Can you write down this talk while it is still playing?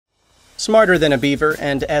Smarter than a beaver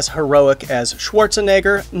and as heroic as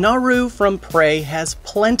Schwarzenegger, Naru from Prey has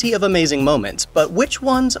plenty of amazing moments, but which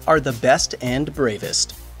ones are the best and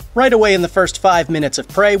bravest? Right away in the first 5 minutes of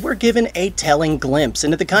Prey, we're given a telling glimpse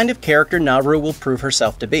into the kind of character Naru will prove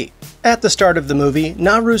herself to be. At the start of the movie,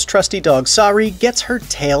 Naru's trusty dog Sarii gets her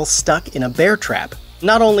tail stuck in a bear trap.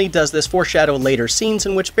 Not only does this foreshadow later scenes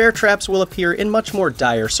in which bear traps will appear in much more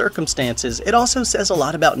dire circumstances, it also says a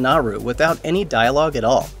lot about Naru without any dialogue at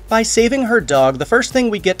all. By saving her dog, the first thing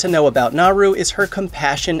we get to know about Naru is her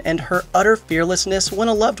compassion and her utter fearlessness when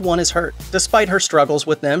a loved one is hurt. Despite her struggles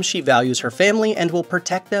with them, she values her family and will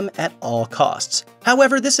protect them at all costs.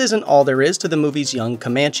 However, this isn't all there is to the movie's young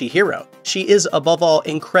Comanche hero. She is, above all,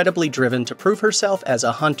 incredibly driven to prove herself as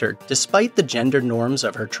a hunter, despite the gender norms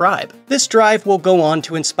of her tribe. This drive will go on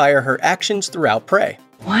to inspire her actions throughout Prey.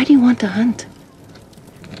 Why do you want to hunt?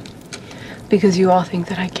 Because you all think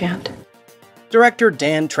that I can't. Director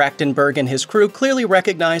Dan Trachtenberg and his crew clearly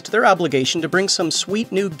recognized their obligation to bring some sweet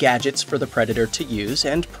new gadgets for the Predator to use,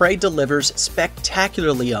 and Prey delivers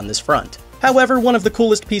spectacularly on this front. However, one of the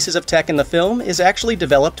coolest pieces of tech in the film is actually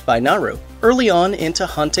developed by Naru. Early on into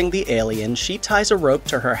hunting the alien, she ties a rope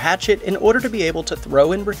to her hatchet in order to be able to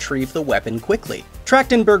throw and retrieve the weapon quickly.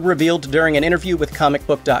 Trachtenberg revealed during an interview with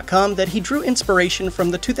comicbook.com that he drew inspiration from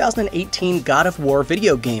the 2018 God of War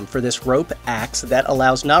video game for this rope axe that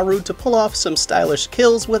allows Naru to pull off some stylish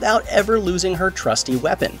kills without ever losing her trusty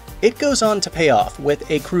weapon. It goes on to pay off with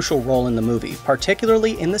a crucial role in the movie,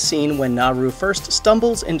 particularly in the scene when Naru first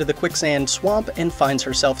stumbles into the quicksand swamp and finds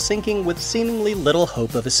herself sinking with seemingly little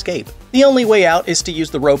hope of escape. The only way out is to use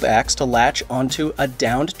the rope axe to latch onto a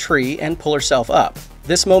downed tree and pull herself up.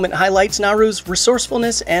 This moment highlights Naru's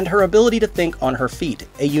resourcefulness and her ability to think on her feet,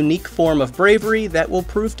 a unique form of bravery that will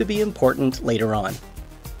prove to be important later on.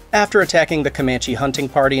 After attacking the Comanche hunting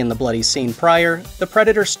party in the bloody scene prior, the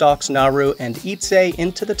Predator stalks Naru and Itse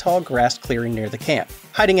into the tall grass clearing near the camp.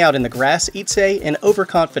 Hiding out in the grass, Itse, an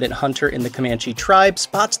overconfident hunter in the Comanche tribe,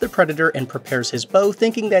 spots the Predator and prepares his bow,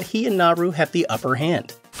 thinking that he and Naru have the upper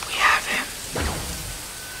hand. We have him.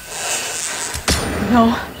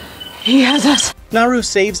 No, he has us. Naru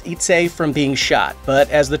saves Itse from being shot, but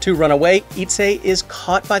as the two run away, Itse is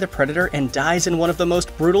caught by the Predator and dies in one of the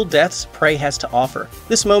most brutal deaths Prey has to offer.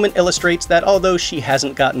 This moment illustrates that although she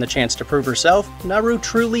hasn't gotten the chance to prove herself, Naru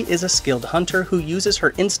truly is a skilled hunter who uses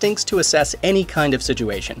her instincts to assess any kind of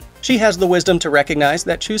situation. She has the wisdom to recognize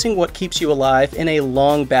that choosing what keeps you alive in a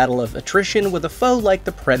long battle of attrition with a foe like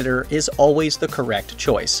the Predator is always the correct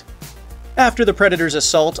choice. After the Predator's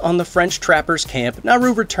assault on the French trappers' camp,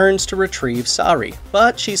 Naru returns to retrieve Sarii,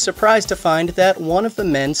 but she's surprised to find that one of the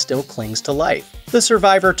men still clings to life. The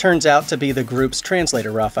survivor turns out to be the group's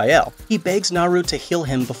translator, Raphael. He begs Naru to heal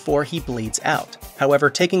him before he bleeds out. However,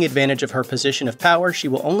 taking advantage of her position of power, she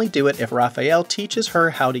will only do it if Raphael teaches her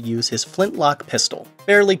how to use his flintlock pistol.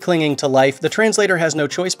 Barely clinging to life, the translator has no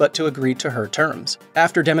choice but to agree to her terms.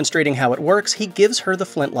 After demonstrating how it works, he gives her the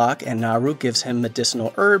flintlock and Naru gives him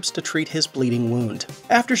medicinal herbs to treat his bleeding wound.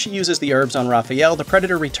 After she uses the herbs on Raphael, the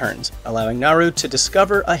Predator returns, allowing Naru to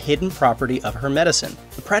discover a hidden property of her medicine.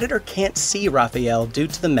 The Predator can't see Raphael due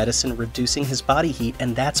to the medicine reducing his body heat,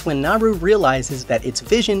 and that's when Naru realizes that its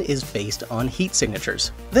vision is based on heat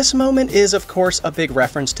signatures. This moment is, of course, a big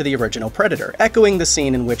reference to the original Predator, echoing the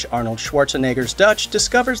scene in which Arnold Schwarzenegger's Dutch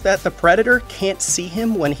discovers that the Predator can't see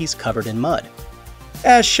him when he's covered in mud.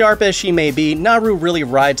 As sharp as she may be, Naru really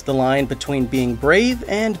rides the line between being brave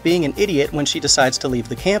and being an idiot when she decides to leave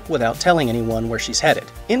the camp without telling anyone where she's headed.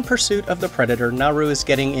 In pursuit of the Predator, Naru is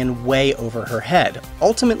getting in way over her head.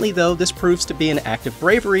 Ultimately, though, this proves to be an act of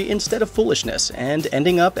bravery instead of foolishness, and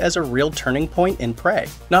ending up as a real turning point in Prey.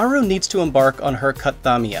 Naru needs to embark on her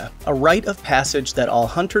kathamia, a rite of passage that all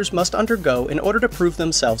hunters must undergo in order to prove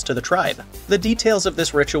themselves to the tribe. The details of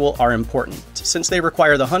this ritual are important, since they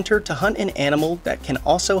require the hunter to hunt an animal that can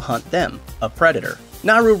also hunt them, a predator.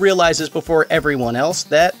 Naru realizes before everyone else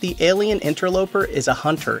that the alien interloper is a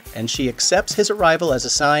hunter, and she accepts his arrival as a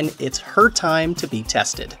sign it's her time to be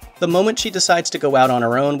tested. The moment she decides to go out on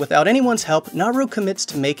her own without anyone's help, Naru commits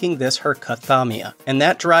to making this her kathamia, and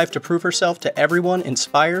that drive to prove herself to everyone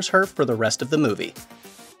inspires her for the rest of the movie.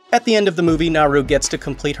 At the end of the movie, Naru gets to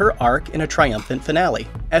complete her arc in a triumphant finale.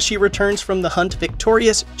 As she returns from the hunt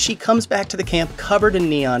victorious, she comes back to the camp covered in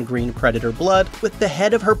neon green predator blood with the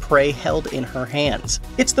head of her prey held in her hands.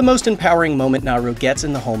 It's the most empowering moment Naru gets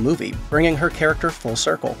in the whole movie, bringing her character full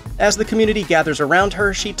circle. As the community gathers around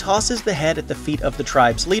her, she tosses the head at the feet of the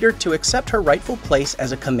tribe's leader to accept her rightful place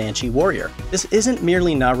as a Comanche warrior. This isn't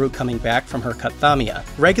merely Naru coming back from her kathamia,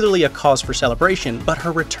 regularly a cause for celebration, but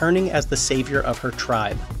her returning as the savior of her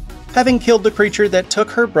tribe. Having killed the creature that took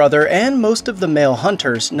her brother and most of the male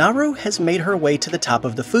hunters, Naru has made her way to the top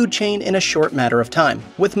of the food chain in a short matter of time.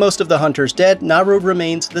 With most of the hunters dead, Naru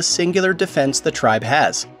remains the singular defense the tribe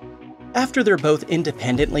has. After they're both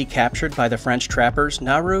independently captured by the French trappers,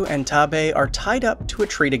 Naru and Tabe are tied up to a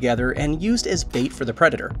tree together and used as bait for the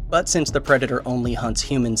predator. But since the predator only hunts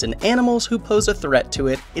humans and animals who pose a threat to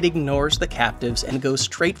it, it ignores the captives and goes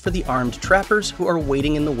straight for the armed trappers who are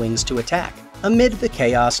waiting in the wings to attack. Amid the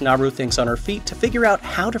chaos, Naru thinks on her feet to figure out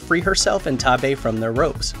how to free herself and Tabe from their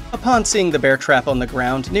ropes. Upon seeing the bear trap on the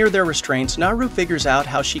ground near their restraints, Naru figures out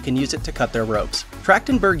how she can use it to cut their ropes.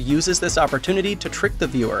 Trachtenberg uses this opportunity to trick the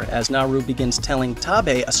viewer as Naru begins telling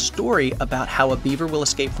Tabe a story about how a beaver will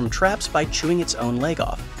escape from traps by chewing its own leg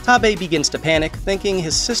off. Tabe begins to panic, thinking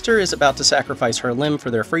his sister is about to sacrifice her limb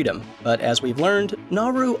for their freedom. But as we've learned,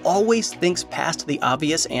 Naru always thinks past the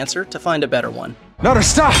obvious answer to find a better one. Naru,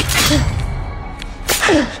 stop!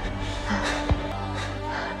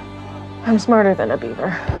 I'm smarter than a beaver.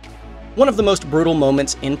 One of the most brutal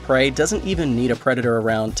moments in Prey doesn't even need a predator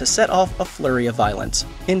around to set off a flurry of violence.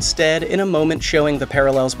 Instead, in a moment showing the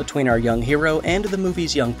parallels between our young hero and the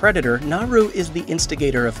movie's young predator, Naru is the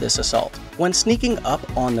instigator of this assault. When sneaking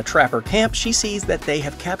up on the trapper camp, she sees that they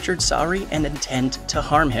have captured Sarii and intend to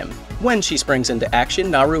harm him. When she springs into action,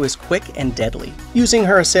 Naru is quick and deadly. Using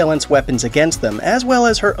her assailants' weapons against them, as well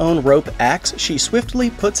as her own rope axe, she swiftly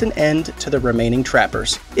puts an end to the remaining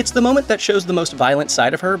trappers. It's the moment that shows the most violent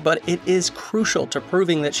side of her, but it is crucial to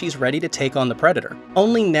proving that she's ready to take on the predator.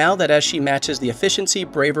 Only now that as she matches the efficiency,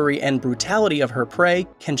 bravery, and brutality of her prey,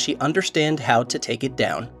 can she understand how to take it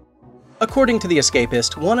down. According to The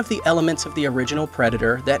Escapist, one of the elements of the original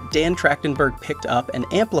Predator that Dan Trachtenberg picked up and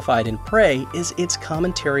amplified in Prey is its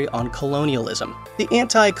commentary on colonialism. The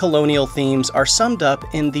anti-colonial themes are summed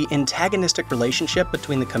up in the antagonistic relationship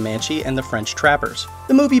between the Comanche and the French trappers.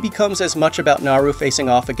 The movie becomes as much about Naru facing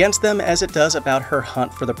off against them as it does about her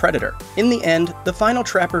hunt for the predator. In the end, the final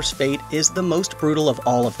trapper's fate is the most brutal of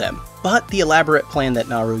all of them. But the elaborate plan that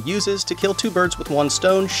Naru uses to kill two birds with one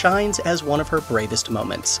stone shines as one of her bravest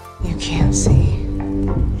moments. You can't see,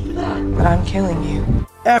 but I'm killing you.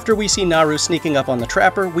 After we see Naru sneaking up on the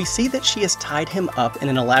trapper, we see that she has tied him up in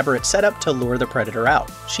an elaborate setup to lure the predator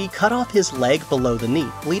out. She cut off his leg below the knee,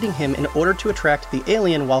 bleeding him in order to attract the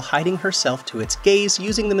alien while hiding herself to its gaze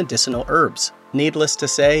using the medicinal herbs. Needless to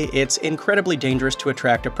say, it's incredibly dangerous to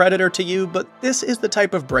attract a predator to you, but this is the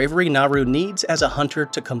type of bravery Naru needs as a hunter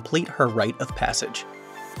to complete her rite of passage.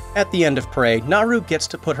 At the end of Prey, Naru gets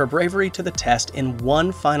to put her bravery to the test in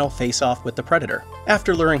one final face-off with the predator.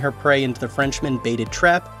 After luring her prey into the Frenchman-baited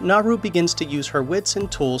trap, Naru begins to use her wits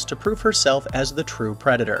and tools to prove herself as the true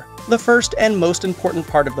predator. The first and most important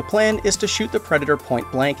part of the plan is to shoot the predator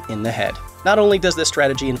point-blank in the head. Not only does this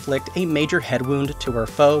strategy inflict a major head wound to her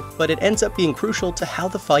foe, but it ends up being crucial to how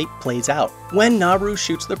the fight plays out. When Naru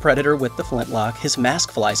shoots the predator with the flintlock, his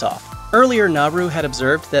mask flies off. Earlier, Naru had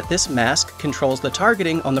observed that this mask controls the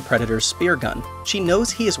targeting on the predator's spear gun. She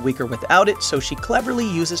knows he is weaker without it, so she cleverly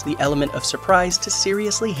uses the element of surprise to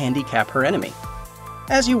seriously handicap her enemy.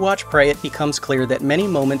 As you watch Prey, it becomes clear that many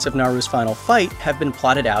moments of Naru's final fight have been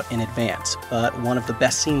plotted out in advance, but one of the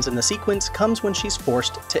best scenes in the sequence comes when she's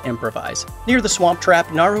forced to improvise. Near the swamp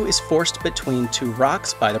trap, Naru is forced between two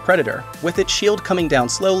rocks by the predator, with its shield coming down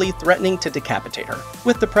slowly, threatening to decapitate her.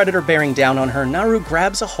 With the predator bearing down on her, Naru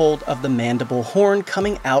grabs a hold of the mandible horn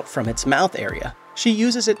coming out from its mouth area. She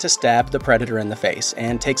uses it to stab the predator in the face,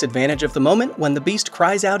 and takes advantage of the moment when the beast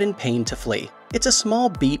cries out in pain to flee. It's a small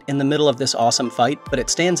beat in the middle of this awesome fight, but it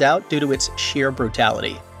stands out due to its sheer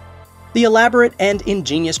brutality. The elaborate and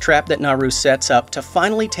ingenious trap that Naru sets up to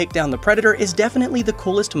finally take down the predator is definitely the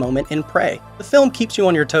coolest moment in Prey. The film keeps you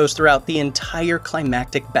on your toes throughout the entire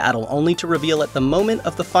climactic battle, only to reveal at the moment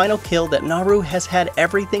of the final kill that Naru has had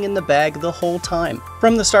everything in the bag the whole time.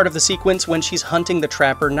 From the start of the sequence when she's hunting the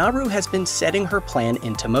trapper, Naru has been setting her plan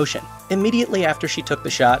into motion. Immediately after she took the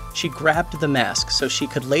shot, she grabbed the mask so she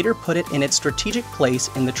could later put it in its strategic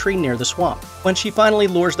place in the tree near the swamp. When she finally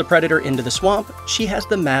lures the predator into the swamp, she has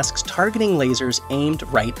the mask's targeting lasers aimed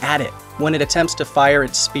right at it. When it attempts to fire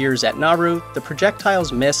its spears at Naru, the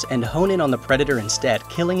projectiles miss and hone in on the predator instead,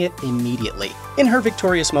 killing it immediately. In her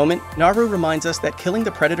victorious moment, Naru reminds us that killing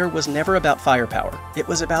the predator was never about firepower. It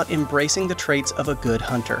was about embracing the traits of a good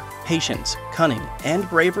hunter. Patience, cunning, and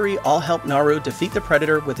bravery all help Naru defeat the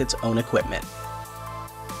predator with its own equipment.